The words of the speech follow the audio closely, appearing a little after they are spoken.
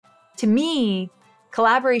To me,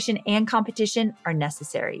 collaboration and competition are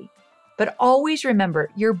necessary. But always remember,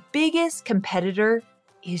 your biggest competitor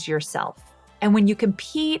is yourself. And when you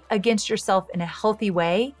compete against yourself in a healthy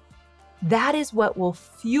way, that is what will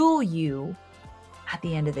fuel you at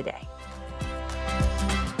the end of the day.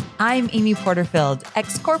 I'm Amy Porterfield,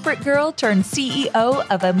 ex-corporate girl turned CEO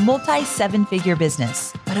of a multi-seven-figure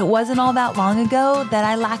business. But it wasn't all that long ago that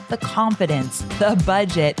I lacked the confidence, the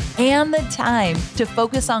budget, and the time to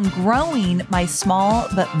focus on growing my small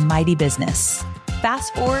but mighty business.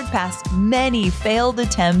 Fast forward past many failed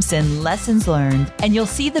attempts and lessons learned, and you'll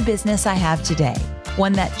see the business I have today.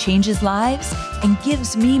 One that changes lives and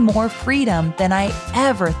gives me more freedom than I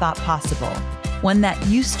ever thought possible. One that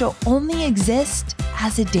used to only exist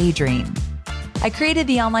as a daydream. I created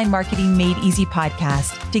the Online Marketing Made Easy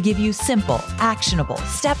podcast to give you simple, actionable,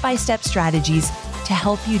 step-by-step strategies to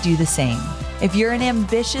help you do the same. If you're an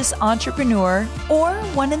ambitious entrepreneur or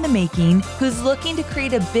one in the making who's looking to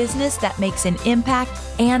create a business that makes an impact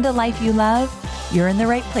and a life you love, you're in the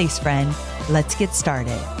right place, friend. Let's get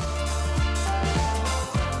started.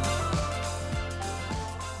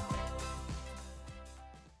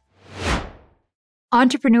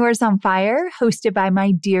 Entrepreneurs on Fire, hosted by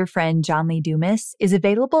my dear friend John Lee Dumas, is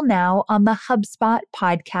available now on the HubSpot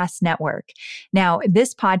Podcast Network. Now,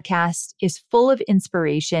 this podcast is full of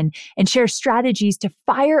inspiration and shares strategies to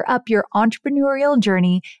fire up your entrepreneurial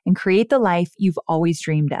journey and create the life you've always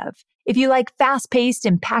dreamed of. If you like fast-paced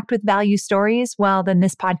and packed with value stories, well, then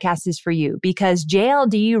this podcast is for you because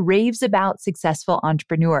JLD raves about successful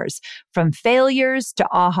entrepreneurs, from failures to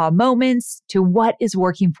aha moments to what is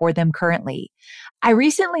working for them currently. I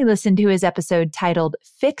recently listened to his episode titled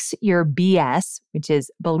Fix Your BS, which is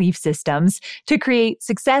belief systems, to create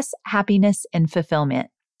success, happiness, and fulfillment.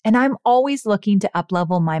 And I'm always looking to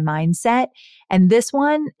uplevel my mindset. And this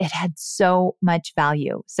one, it had so much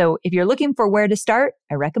value. So if you're looking for where to start,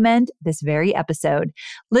 I recommend this very episode.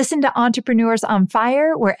 Listen to Entrepreneurs on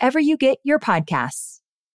Fire wherever you get your podcasts.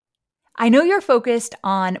 I know you're focused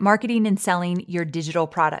on marketing and selling your digital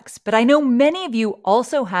products, but I know many of you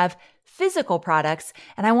also have physical products,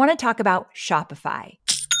 and I want to talk about Shopify.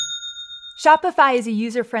 Shopify is a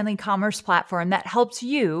user-friendly commerce platform that helps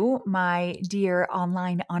you, my dear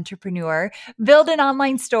online entrepreneur, build an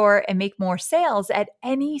online store and make more sales at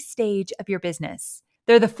any stage of your business.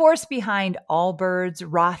 They're the force behind Allbirds,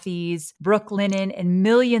 Rothy's, Brooklinen, and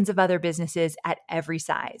millions of other businesses at every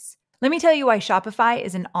size. Let me tell you why Shopify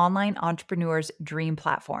is an online entrepreneur's dream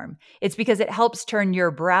platform. It's because it helps turn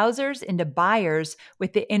your browsers into buyers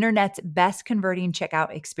with the internet's best converting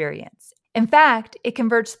checkout experience. In fact, it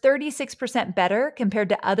converts 36% better compared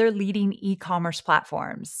to other leading e-commerce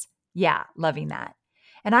platforms. Yeah, loving that.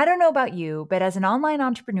 And I don't know about you, but as an online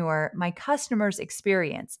entrepreneur, my customers'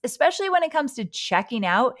 experience, especially when it comes to checking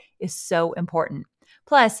out, is so important.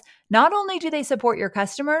 Plus, not only do they support your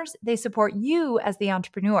customers, they support you as the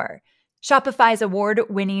entrepreneur. Shopify's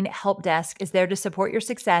award-winning help desk is there to support your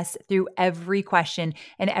success through every question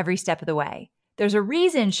and every step of the way. There's a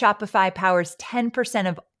reason Shopify powers 10%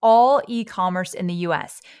 of all e-commerce in the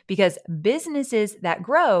US, because businesses that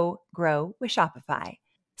grow with Shopify.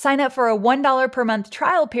 Sign up for a $1 per month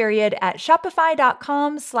trial period at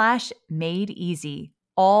shopify.com/madeeasy,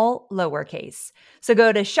 all lowercase. So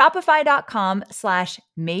go to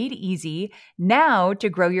shopify.com/madeeasy now to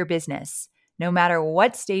grow your business, no matter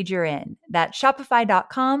what stage you're in. That's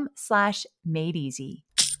shopify.com/madeeasy.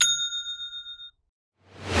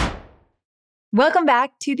 Welcome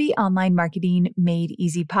back to the Online Marketing Made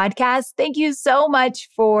Easy podcast. Thank you so much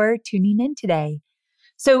for tuning in today.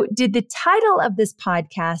 So, did the title of this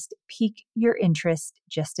podcast pique your interest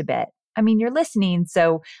just a bit? I mean, you're listening,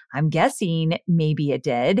 so I'm guessing maybe it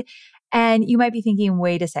did. And you might be thinking,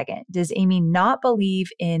 wait a second, does Amy not believe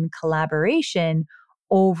in collaboration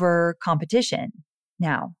over competition?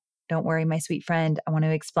 Now, don't worry, my sweet friend, I want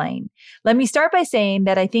to explain. Let me start by saying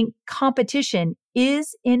that I think competition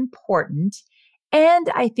is important. And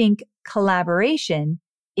I think collaboration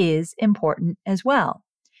is important as well.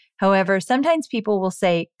 However, sometimes people will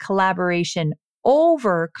say collaboration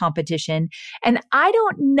over competition, and I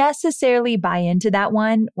don't necessarily buy into that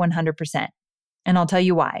one 100%. And I'll tell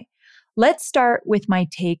you why. Let's start with my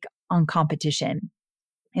take on competition.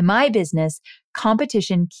 In my business,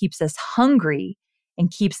 competition keeps us hungry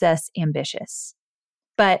and keeps us ambitious.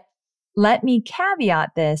 But let me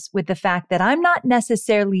caveat this with the fact that I'm not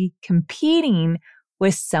necessarily competing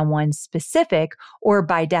with someone specific or,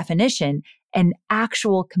 by definition, an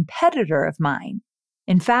actual competitor of mine.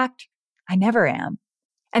 In fact, I never am.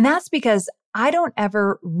 And that's because I don't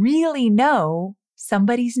ever really know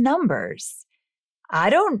somebody's numbers. I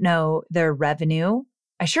don't know their revenue.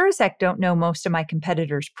 I sure as heck don't know most of my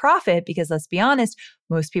competitors' profit because let's be honest,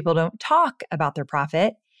 most people don't talk about their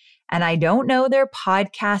profit. And I don't know their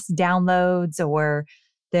podcast downloads or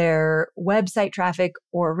their website traffic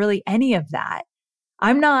or really any of that.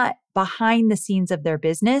 I'm not behind the scenes of their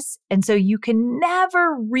business. And so you can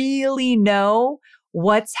never really know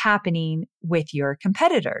what's happening with your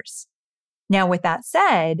competitors. Now, with that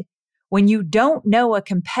said, when you don't know a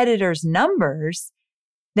competitor's numbers,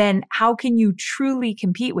 then how can you truly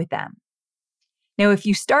compete with them? Now, if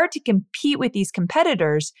you start to compete with these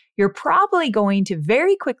competitors, you're probably going to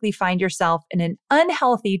very quickly find yourself in an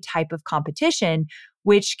unhealthy type of competition,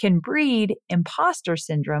 which can breed imposter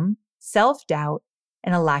syndrome, self-doubt,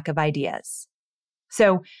 and a lack of ideas.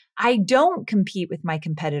 So I don't compete with my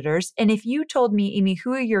competitors. And if you told me, Amy,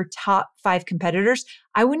 who are your top 5 competitors,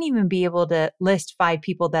 I wouldn't even be able to list 5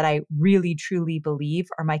 people that I really, truly believe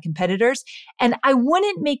are my competitors. And I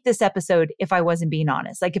wouldn't make this episode if I wasn't being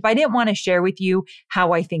honest. Like if I didn't want to share with you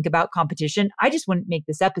how I think about competition, I just wouldn't make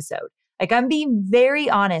this episode. Like I'm being very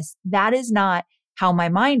honest. That is not how my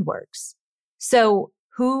mind works. So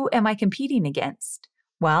who am I competing against?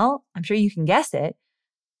 Well, I'm sure you can guess it.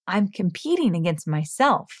 I'm competing against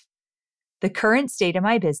myself, the current state of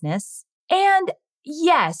my business. And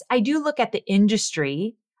yes, I do look at the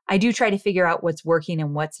industry. I do try to figure out what's working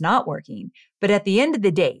and what's not working. But at the end of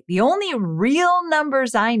the day, the only real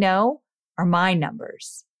numbers I know are my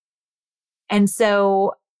numbers. And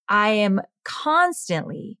so I am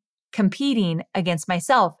constantly competing against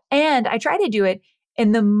myself. And I try to do it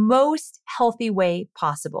in the most healthy way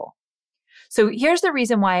possible. So here's the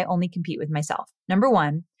reason why I only compete with myself. Number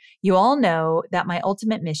one, you all know that my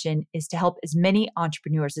ultimate mission is to help as many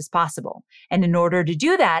entrepreneurs as possible. And in order to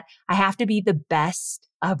do that, I have to be the best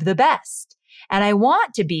of the best. And I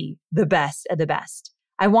want to be the best of the best.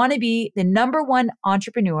 I want to be the number one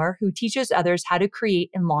entrepreneur who teaches others how to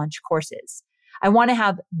create and launch courses. I want to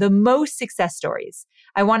have the most success stories.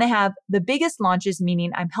 I want to have the biggest launches,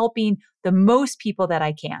 meaning I'm helping the most people that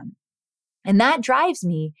I can. And that drives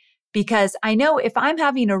me because I know if I'm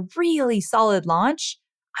having a really solid launch,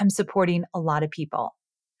 I'm supporting a lot of people.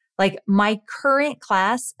 Like my current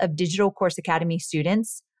class of Digital Course Academy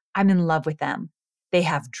students, I'm in love with them. They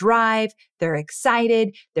have drive, they're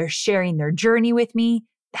excited, they're sharing their journey with me.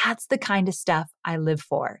 That's the kind of stuff I live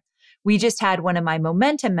for. We just had one of my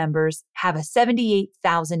Momentum members have a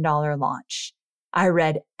 $78,000 launch. I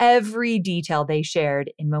read every detail they shared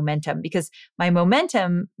in Momentum because my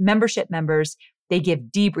Momentum membership members, they give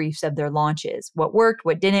debriefs of their launches, what worked,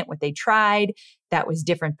 what didn't, what they tried. That was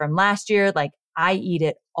different from last year. Like I eat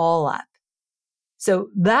it all up. So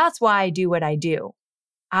that's why I do what I do.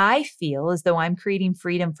 I feel as though I'm creating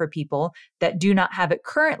freedom for people that do not have it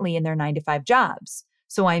currently in their 9-to-5 jobs.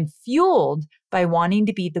 So I'm fueled by wanting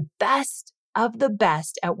to be the best of the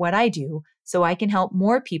best at what I do so I can help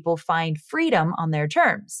more people find freedom on their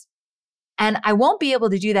terms. And I won't be able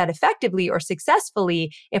to do that effectively or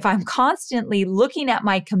successfully if I'm constantly looking at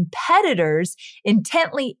my competitors,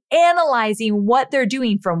 intently analyzing what they're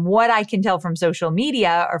doing from what I can tell from social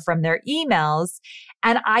media or from their emails.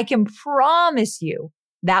 And I can promise you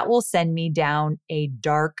that will send me down a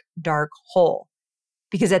dark, dark hole.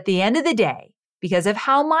 Because at the end of the day, because of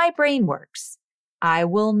how my brain works, I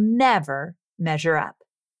will never measure up.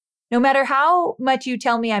 No matter how much you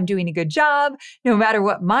tell me I'm doing a good job, no matter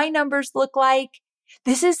what my numbers look like,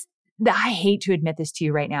 I hate to admit this to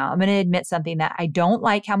you right now. I'm going to admit something that I don't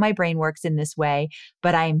like how my brain works in this way,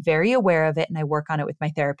 but I am very aware of it and I work on it with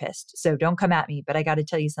my therapist. So don't come at me, but I got to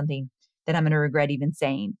tell you something that I'm going to regret even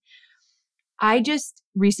saying. I just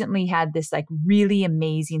recently had this really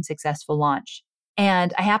amazing, successful launch.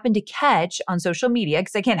 And I happened to catch on social media,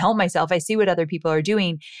 because I can't help myself. I see what other people are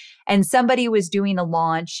doing. And somebody was doing a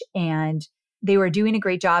launch and they were doing a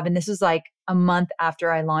great job. And this was like a month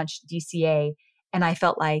after I launched DCA. And I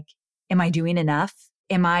felt like, am I doing enough?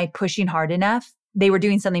 Am I pushing hard enough? They were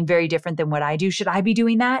doing something very different than what I do. Should I be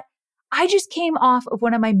doing that? I just came off of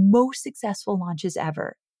one of my most successful launches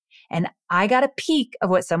ever. And I got a peek of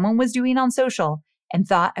what someone was doing on social and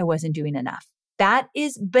thought I wasn't doing enough. That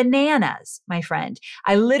is bananas, my friend.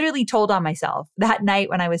 I literally told on myself that night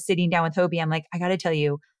when I was sitting down with Hobie, I'm like, I got to tell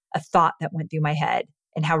you a thought that went through my head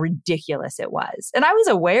and how ridiculous it was. And I was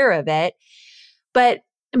aware of it, but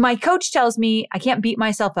my coach tells me I can't beat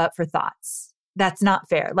myself up for thoughts. That's not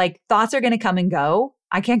fair. Like thoughts are going to come and go.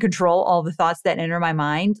 I can't control all the thoughts that enter my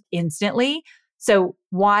mind instantly. So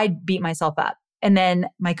why beat myself up? And then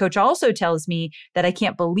my coach also tells me that I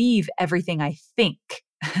can't believe everything I think.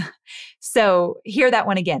 So hear that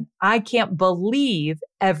one again. I can't believe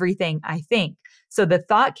everything I think. So the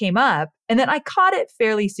thought came up And then I caught it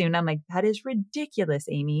fairly soon. I'm like, that is ridiculous,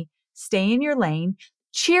 Amy. Stay in your lane,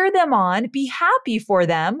 cheer them on, be happy for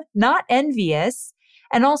them, not envious.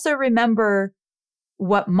 And also remember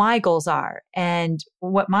what my goals are and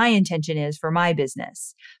what my intention is for my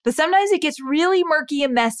business. But sometimes it gets really murky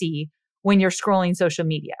and messy when you're scrolling social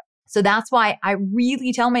media. So that's why I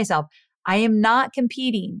really tell myself, I am not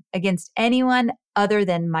competing against anyone other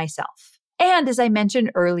than myself. And as I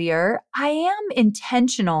mentioned earlier, I am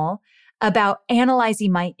intentional about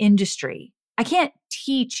analyzing my industry. I can't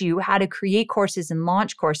teach you how to create courses and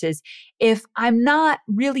launch courses if I'm not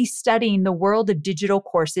really studying the world of digital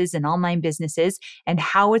courses and online businesses and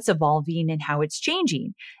how it's evolving and how it's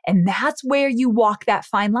changing. And that's where you walk that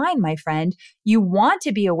fine line, my friend. You want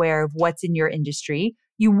to be aware of what's in your industry.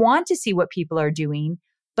 You want to see what people are doing,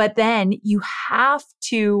 but then you have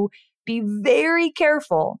to be very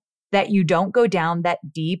careful that you don't go down that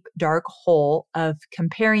deep, dark hole of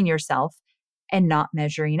comparing yourself and not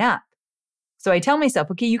measuring up. So I tell myself,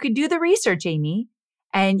 okay, you could do the research, Amy,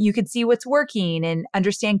 and you could see what's working and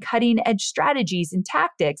understand cutting edge strategies and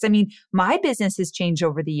tactics. I mean, my business has changed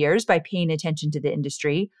over the years by paying attention to the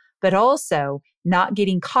industry, but also not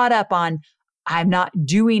getting caught up on I'm not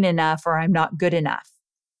doing enough or I'm not good enough.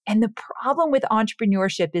 And the problem with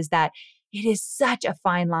entrepreneurship is that it is such a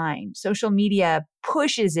fine line. Social media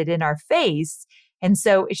pushes it in our face. And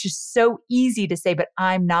so it's just so easy to say, but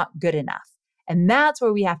I'm not good enough. And that's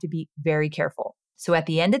where we have to be very careful. So at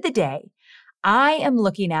the end of the day, I am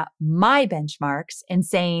looking at my benchmarks and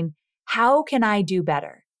saying, how can I do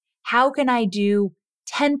better? How can I do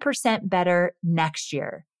 10% better next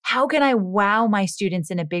year? How can I wow my students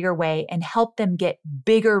in a bigger way and help them get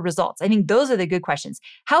bigger results? I think those are the good questions.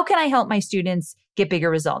 How can I help my students get bigger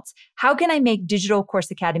results? How can I make Digital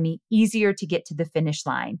Course Academy easier to get to the finish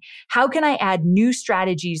line? How can I add new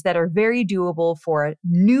strategies that are very doable for a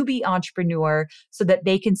newbie entrepreneur so that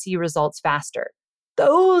they can see results faster?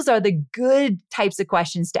 Those are the good types of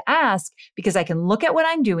questions to ask because I can look at what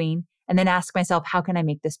I'm doing and then ask myself, how can I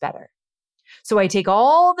make this better? So I take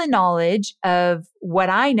all the knowledge of what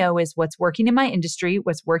I know is what's working in my industry,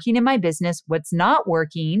 what's working in my business, what's not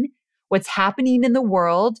working, what's happening in the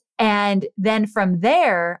world. And then from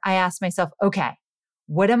there, I ask myself, okay,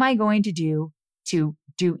 what am I going to do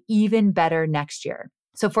even better next year?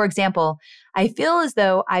 So for example, I feel as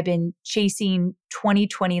though I've been chasing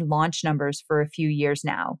 2020 launch numbers for a few years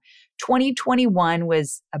now. 2021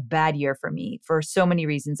 was a bad year for me for so many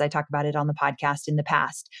reasons. I talk about it on the podcast in the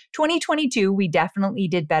past. 2022, we definitely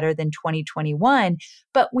did better than 2021,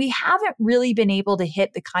 but we haven't really been able to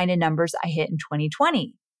hit the kind of numbers I hit in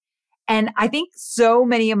 2020. And I think so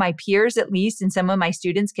many of my peers, at least, and some of my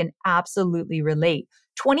students can absolutely relate.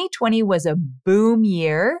 2020 was a boom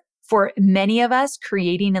year for many of us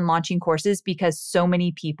creating and launching courses because so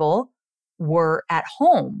many people were at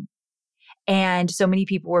home and so many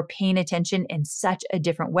people were paying attention in such a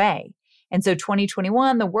different way. And so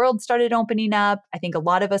 2021, the world started opening up. I think a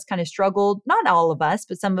lot of us kind of struggled, not all of us,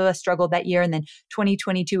 but some of us struggled that year. And then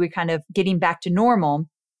 2022, we kind of getting back to normal.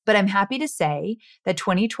 But I'm happy to say that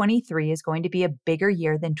 2023 is going to be a bigger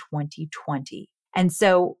year than 2020. And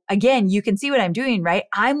so again, you can see what I'm doing, right?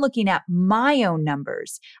 I'm looking at my own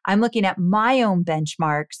numbers. I'm looking at my own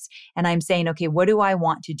benchmarks and I'm saying, okay, what do I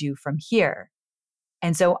want to do from here?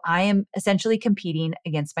 And so I am essentially competing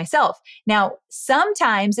against myself. Now,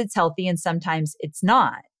 sometimes it's healthy and sometimes it's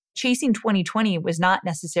not. Chasing 2020 was not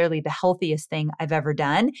necessarily the healthiest thing I've ever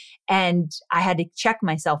done. And I had to check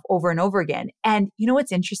myself over and over again. And you know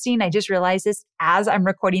what's interesting? I just realized this as I'm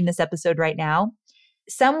recording this episode right now.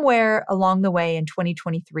 Somewhere along the way in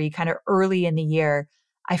 2023, kind of early in the year,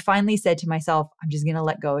 I finally said to myself, I'm just going to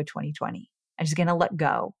let go of 2020. I'm just going to let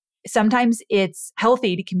go. Sometimes it's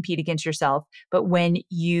healthy to compete against yourself, but when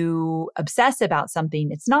you obsess about something,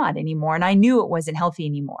 it's not anymore. And I knew it wasn't healthy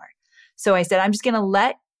anymore. So I said, I'm just going to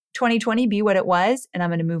let 2020 be what it was, and I'm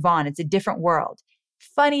going to move on. It's a different world.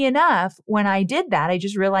 Funny enough, when I did that, I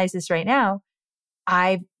just realized this right now,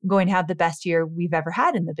 I'm going to have the best year we've ever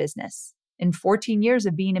had in the business in 14 years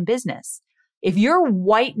of being in business. If you're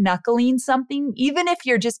white knuckling something, even if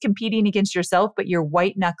you're just competing against yourself, but you're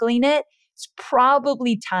white knuckling it, it's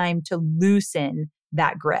probably time to loosen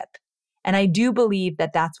that grip. And I do believe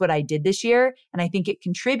that that's what I did this year. And I think it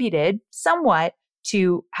contributed somewhat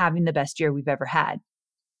to having the best year we've ever had.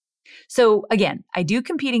 So again, I do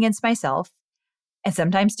compete against myself and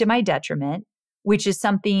sometimes to my detriment, which is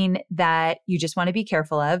something that you just want to be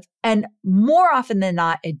careful of. And more often than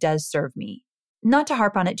not, it does serve me. Not to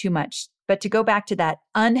harp on it too much, but to go back to that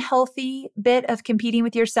unhealthy bit of competing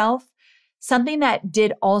with yourself, something that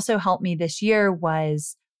did also help me this year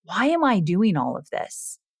was, why am I doing all of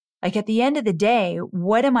this? Like at the end of the day,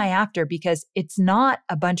 what am I after? Because it's not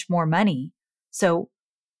a bunch more money. So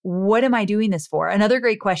what am I doing this for? Another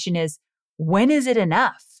great question is, when is it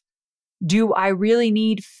enough? Do I really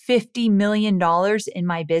need $50 million in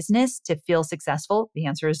my business to feel successful? The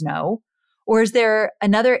answer is no. Or is there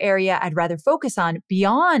another area I'd rather focus on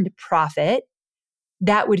beyond profit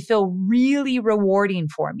that would feel really rewarding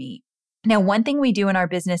for me? Now, one thing we do in our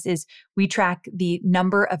business is we track the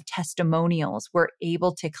number of testimonials we're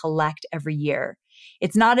able to collect every year.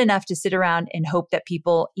 It's not enough to sit around and hope that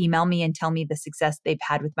people email me and tell me the success they've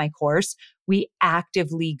had with my course. We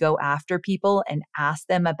actively go after people and ask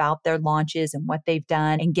them about their launches and what they've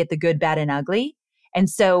done and get the good, bad, and ugly. And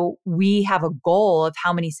so we have a goal of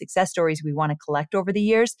how many success stories we want to collect over the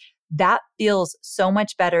years. That feels so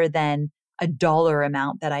much better than a dollar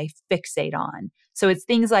amount that I fixate on. So it's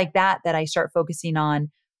things like that that I start focusing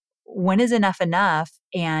on. When is enough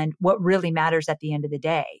and what really matters at the end of the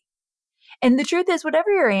day? And the truth is, whatever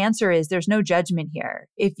your answer is, there's no judgment here.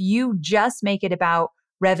 If you just make it about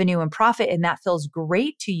revenue and profit and that feels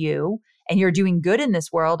great to you and you're doing good in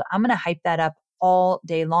this world, I'm going to hype that up all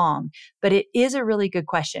day long. But it is a really good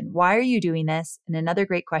question. Why are you doing this? And another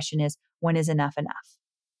great question is, when is enough enough?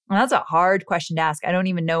 And that's a hard question to ask. I don't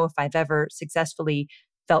even know if I've ever successfully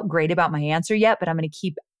felt great about my answer yet, but I'm going to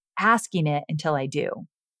keep asking it until I do.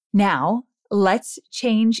 Now, let's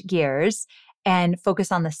change gears and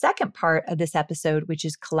focus on the second part of this episode, which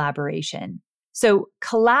is collaboration. So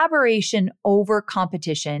collaboration over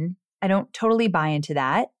competition, I don't totally buy into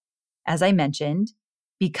that, as I mentioned,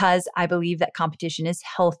 because I believe that competition is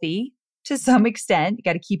healthy to some extent. You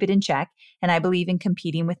got to keep it in check. And I believe in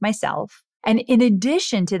competing with myself. And in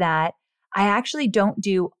addition to that, I actually don't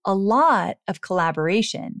do a lot of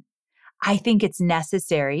collaboration. I think it's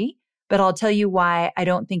necessary, but I'll tell you why I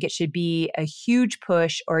don't think it should be a huge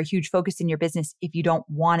push or a huge focus in your business if you don't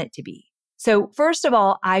want it to be. So first of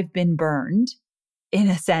all, I've been burned in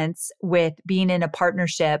a sense with being in a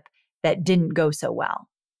partnership that didn't go so well.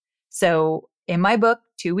 So in my book,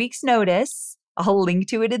 2 Weeks Notice, I'll link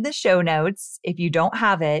to it in the show notes. If you don't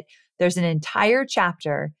have it, there's an entire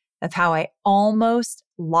chapter of how I almost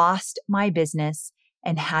lost my business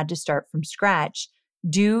and had to start from scratch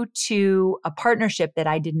due to a partnership that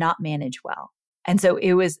I did not manage well. And so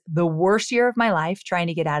it was the worst year of my life trying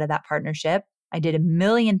to get out of that partnership. I did a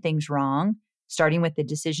million things wrong, starting with the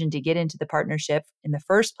decision to get into the partnership in the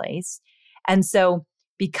first place. And so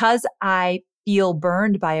because I feel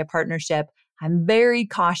burned by a partnership, I'm very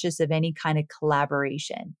cautious of any kind of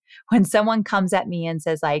collaboration. When someone comes at me and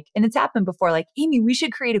says like, and it's happened before, like, Amy, we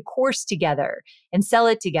should create a course together and sell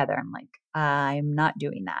it together. I'm like, I'm not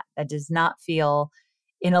doing that. That does not feel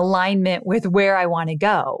in alignment with where I want to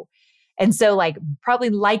go. And so like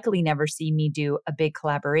probably likely never see me do a big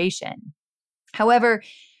collaboration. However,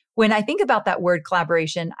 when I think about that word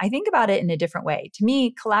collaboration, I think about it in a different way. To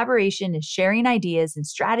me, collaboration is sharing ideas and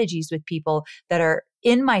strategies with people that are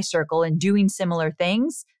in my circle and doing similar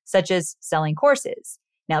things, such as selling courses.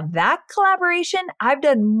 Now, that collaboration, I've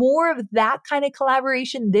done more of that kind of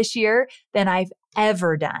collaboration this year than I've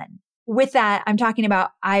ever done. With that, I'm talking about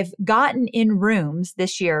I've gotten in rooms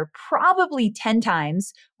this year probably 10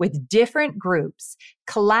 times with different groups,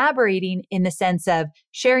 collaborating in the sense of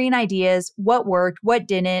sharing ideas, what worked, what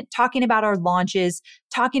didn't, talking about our launches,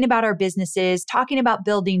 talking about our businesses, talking about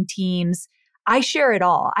building teams. I share it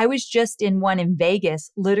all. I was just in one in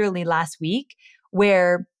Vegas literally last week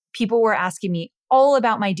where people were asking me all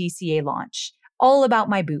about my DCA launch, all about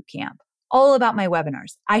my boot camp, all about my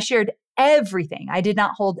webinars. I shared everything. I did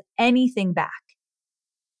not hold anything back.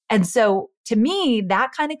 And so to me,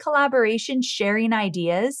 that kind of collaboration, sharing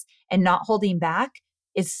ideas and not holding back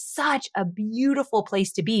is such a beautiful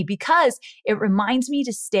place to be because it reminds me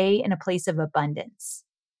to stay in a place of abundance.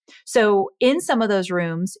 So in some of those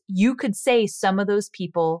rooms, you could say some of those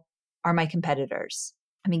people are my competitors.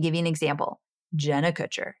 Let me give you an example. Jenna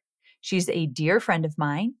Kutcher. She's a dear friend of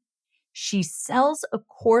mine. She sells a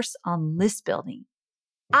course on list building.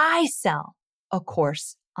 I sell a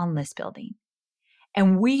course on list building.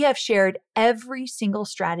 And we have shared every single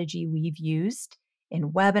strategy we've used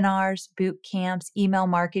in webinars, boot camps, email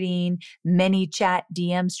marketing, ManyChat,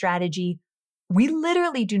 DM strategy. We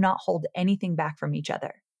literally do not hold anything back from each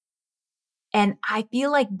other. And I feel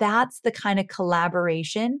like that's the kind of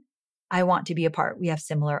collaboration I want to be a part. We have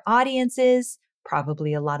similar audiences,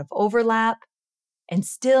 probably a lot of overlap, and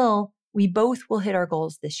still we both will hit our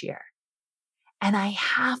goals this year. And I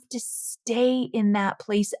have to stay in that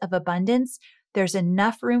place of abundance. There's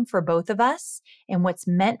enough room for both of us, and what's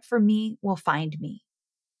meant for me will find me.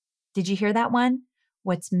 Did you hear that one?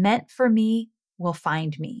 What's meant for me will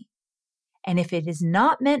find me. And if it is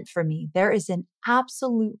not meant for me, there is an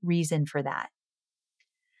absolute reason for that.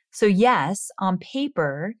 So yes, on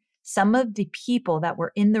paper, some of the people that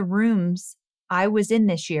were in the rooms I was in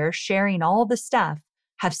this year sharing all the stuff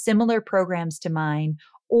have similar programs to mine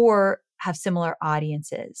or have similar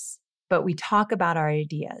audiences. But we talk about our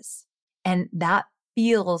ideas, and that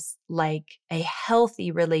feels like a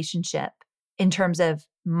healthy relationship in terms of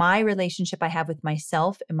my relationship I have with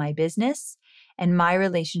myself and my business, and my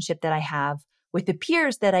relationship that I have with the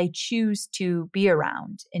peers that I choose to be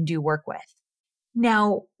around and do work with.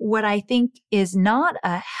 Now, what I think is not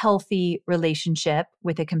a healthy relationship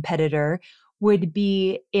with a competitor would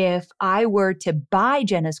be if I were to buy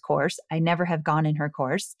Jenna's course. I never have gone in her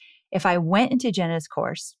course. If I went into Jenna's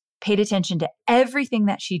course, paid attention to everything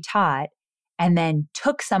that she taught, and then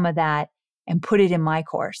took some of that and put it in my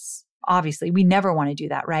course. Obviously, we never want to do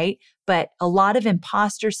that, right? But a lot of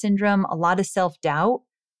imposter syndrome, a lot of self-doubt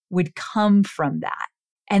would come from that.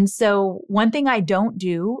 And so one thing I don't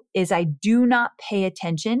do is I do not pay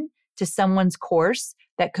attention to someone's course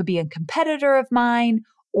that could be a competitor of mine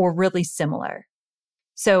or really similar.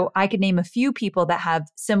 So I could name a few people that have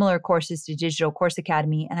similar courses to Digital Course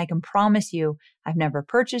Academy, and I can promise you, I've never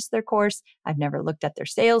purchased their course. I've never looked at their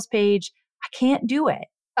sales page. I can't do it.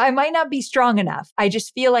 I might not be strong enough. I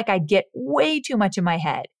just feel like I'd get way too much in my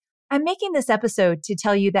head. I'm making this episode to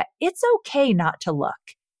tell you that it's okay not to look.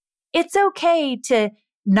 It's okay to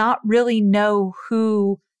not really know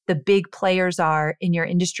who the big players are in your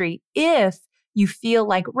industry if you feel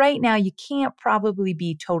like right now you can't probably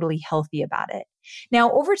be totally healthy about it.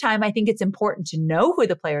 Now, over time, I think it's important to know who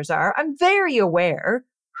the players are. I'm very aware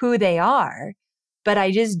who they are, but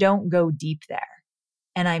I just don't go deep there.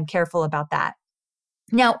 And I'm careful about that.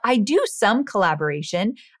 Now, I do some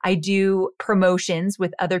collaboration. I do promotions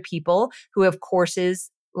with other people who have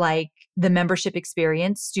courses like the membership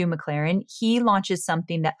experience. Stu McLaren, he launches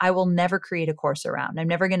something that I will never create a course around. I'm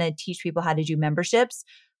never going to teach people how to do memberships,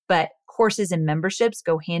 but courses and memberships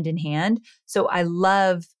go hand in hand. So I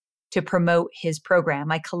love to promote his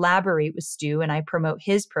program. I collaborate with Stu and I promote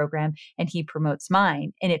his program and he promotes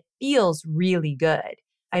mine. And it feels really good.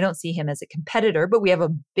 I don't see him as a competitor, but we have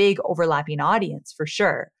a big overlapping audience for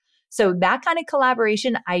sure. So that kind of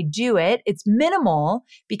collaboration, I do it. It's minimal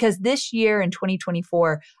because this year in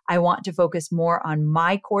 2024, I want to focus more on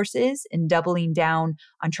my courses and doubling down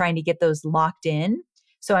on trying to get those locked in.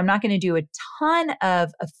 So I'm not going to do a ton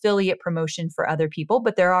of affiliate promotion for other people,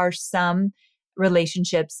 but there are some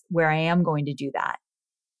relationships where I am going to do that.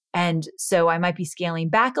 And so I might be scaling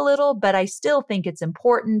back a little, but I still think it's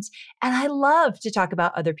important. And I love to talk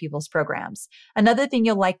about other people's programs. Another thing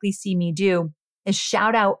you'll likely see me do is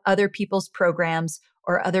shout out other people's programs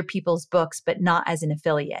or other people's books, but not as an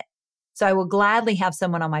affiliate. So I will gladly have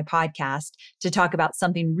someone on my podcast to talk about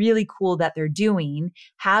something really cool that they're doing,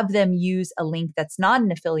 have them use a link that's not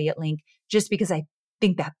an affiliate link just because I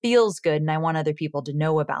think that feels good and I want other people to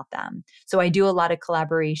know about them. So I do a lot of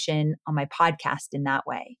collaboration on my podcast in that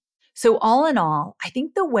way. So all in all, I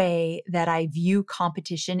think the way that I view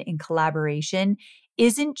competition and collaboration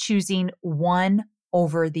isn't choosing one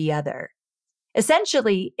over the other.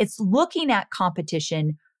 Essentially, it's looking at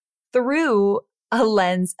competition through a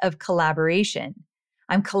lens of collaboration.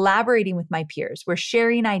 I'm collaborating with my peers. We're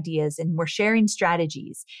sharing ideas and we're sharing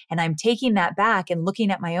strategies. And I'm taking that back and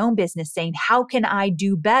looking at my own business saying, how can I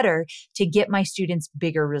do better to get my students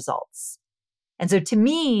bigger results? And so to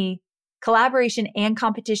me, collaboration and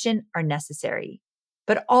competition are necessary.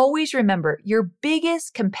 But always remember, your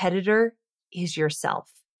biggest competitor is yourself.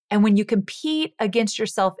 And when you compete against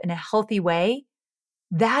yourself in a healthy way,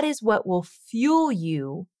 that is what will fuel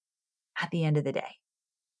you at the end of the day.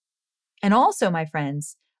 And also, my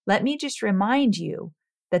friends, let me just remind you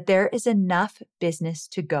that there is enough business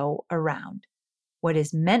to go around. What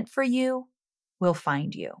is meant for you will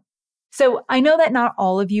find you. So I know that not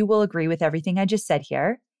all of you will agree with everything I just said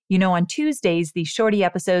here. You know, on Tuesdays, these shorty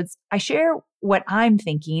episodes, I share what I'm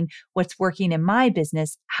thinking, what's working in my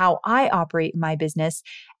business, how I operate in my business.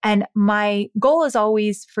 And my goal is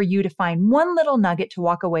always for you to find one little nugget to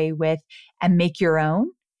walk away with and make your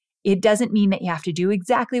own. It doesn't mean that you have to do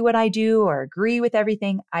exactly what I do or agree with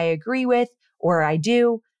everything I agree with or I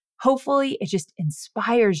do. Hopefully, it just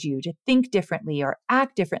inspires you to think differently or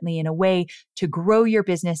act differently in a way to grow your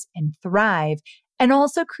business and thrive, and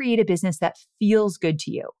also create a business that feels good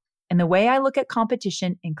to you. And the way I look at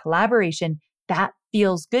competition and collaboration, that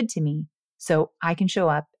feels good to me, so I can show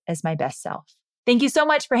up as my best self. Thank you so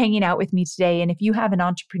much for hanging out with me today. And if you have an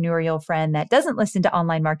entrepreneurial friend that doesn't listen to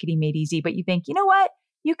Online Marketing Made Easy, but you think, you know what?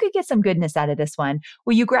 you could get some goodness out of this one.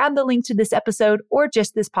 Will you grab the link to this episode or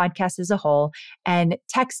just this podcast as a whole and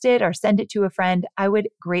text it or send it to a friend? I would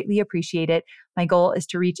greatly appreciate it. My goal is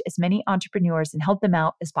to reach as many entrepreneurs and help them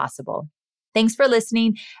out as possible. Thanks for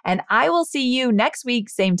listening, and I will see you next week,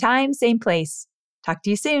 same time, same place. Talk to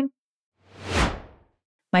you soon.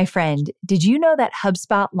 My friend, did you know that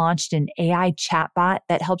HubSpot launched an AI chatbot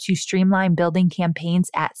that helps you streamline building campaigns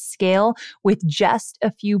at scale with just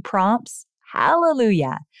a few prompts?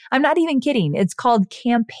 Hallelujah. I'm not even kidding. It's called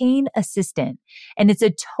Campaign Assistant, and it's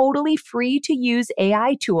a totally free to use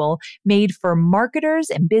AI tool made for marketers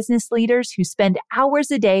and business leaders who spend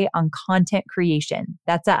hours a day on content creation.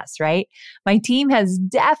 That's us, right? My team has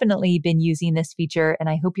definitely been using this feature, and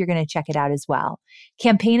I hope you're going to check it out as well.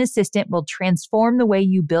 Campaign Assistant will transform the way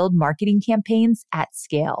you build marketing campaigns at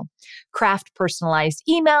scale. Craft personalized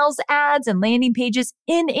emails, ads, and landing pages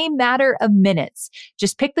in a matter of minutes.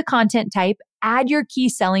 Just pick the content type, add your key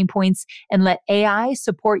selling points, and let AI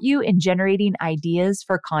support you in generating ideas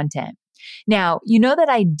for content. Now, you know that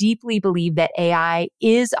I deeply believe that AI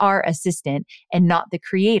is our assistant and not the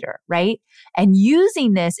creator, right? And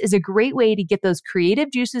using this is a great way to get those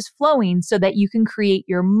creative juices flowing so that you can create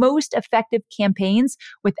your most effective campaigns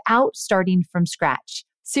without starting from scratch.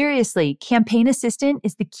 Seriously, Campaign Assistant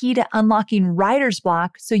is the key to unlocking writer's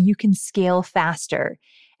block so you can scale faster.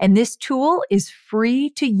 And this tool is free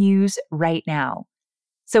to use right now.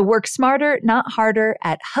 So work smarter, not harder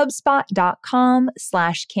at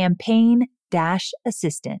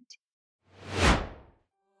HubSpot.com/campaign-assistant.